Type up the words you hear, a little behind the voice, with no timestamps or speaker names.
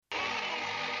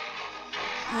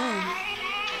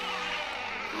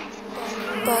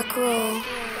Buckroll.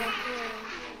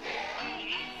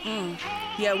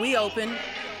 Yeah, we open.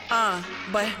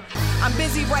 But I'm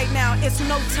busy right now, it's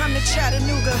no time to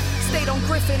Chattanooga. Stayed on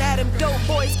Griffin, Adam, dope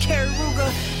boys, carry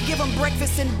Ruger. Give them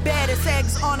breakfast in bed, it's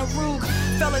eggs on a rug.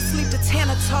 Fell asleep to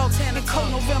Tana Talk in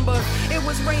cold November. It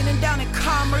was raining down in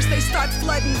Commerce, they start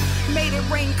flooding. Made it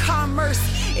rain commerce,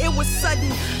 it was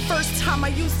sudden. First time I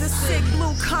used the sick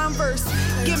blue Converse.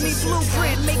 Give me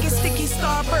blueprint, make it sticky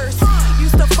starburst.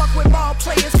 Used to fuck with ball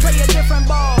players, play a different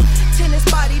ball. Tennis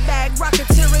body bag,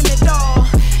 rocketeering it all.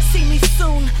 See me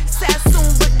soon,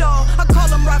 Sassoon Vidal. I call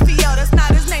him Raphael, that's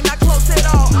not his name, not close at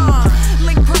all.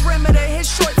 Link perimeter, his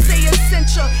short say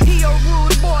essential. He a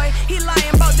rude boy, he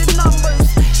lying about the numbers.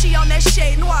 She on that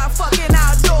shade noir, fucking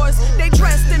outdoors. They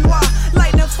dressed in noir,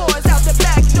 lightning force out the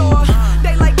back door.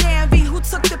 They like, damn V, who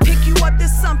took to pick you up to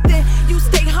something? You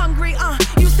stay hungry,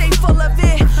 you stay full of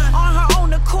it. On her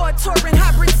own accord, touring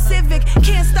hybrid Civic.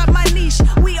 Can't stop my niche,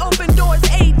 we open doors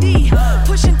AD.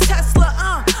 Pushing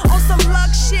Tesla, on some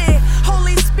luck shit.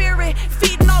 Holy Spirit,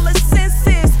 feeding all the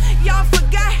senses. Y'all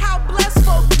forgot how blessed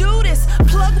folk do this.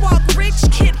 Plug walk, rich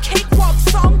kid, cakewalk,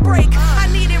 song break. I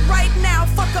need it right now,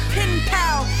 fuck a pen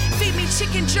pal. Feed me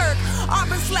chicken jerk,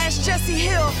 Auburn/Jesse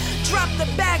Hill. Drop the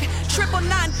bag,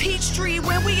 999 Peachtree.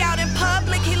 When we out in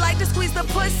public, he like to squeeze the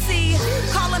pussy.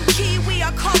 Call him Kiwi,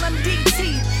 I call him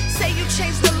DT. Say you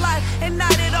changed a lot and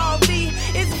not at all V.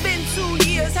 It's been 2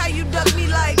 years, how you duck me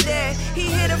like that? He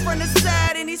hit it from the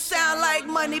side and he sound like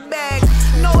money bags.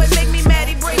 Know it make me mad,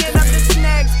 he bringing up the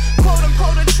snags. Quote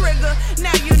unquote a trigger,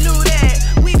 now you knew that.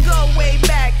 We go way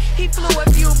back, he flew a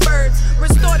few birds,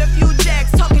 restored a few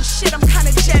jacks. Talking shit, I'm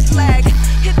kinda jet lagged.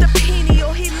 Hit the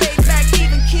penial, he laid back,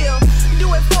 even kill.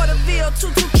 Do it for the veal,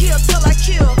 2-2 kill till I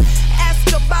kill. Ask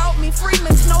about me,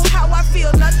 Freemans know how I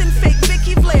feel. Nothing fake,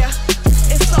 Vicky Flair,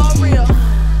 it's all real.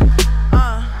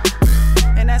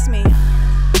 And that's me.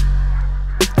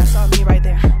 That's all me right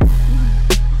there.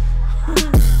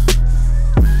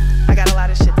 I got a lot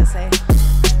of shit to say.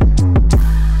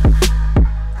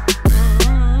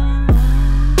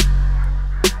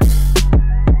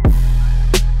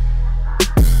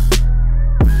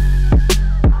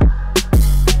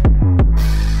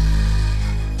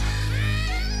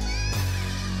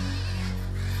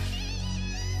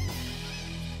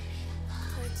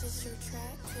 Purchase your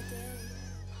track today.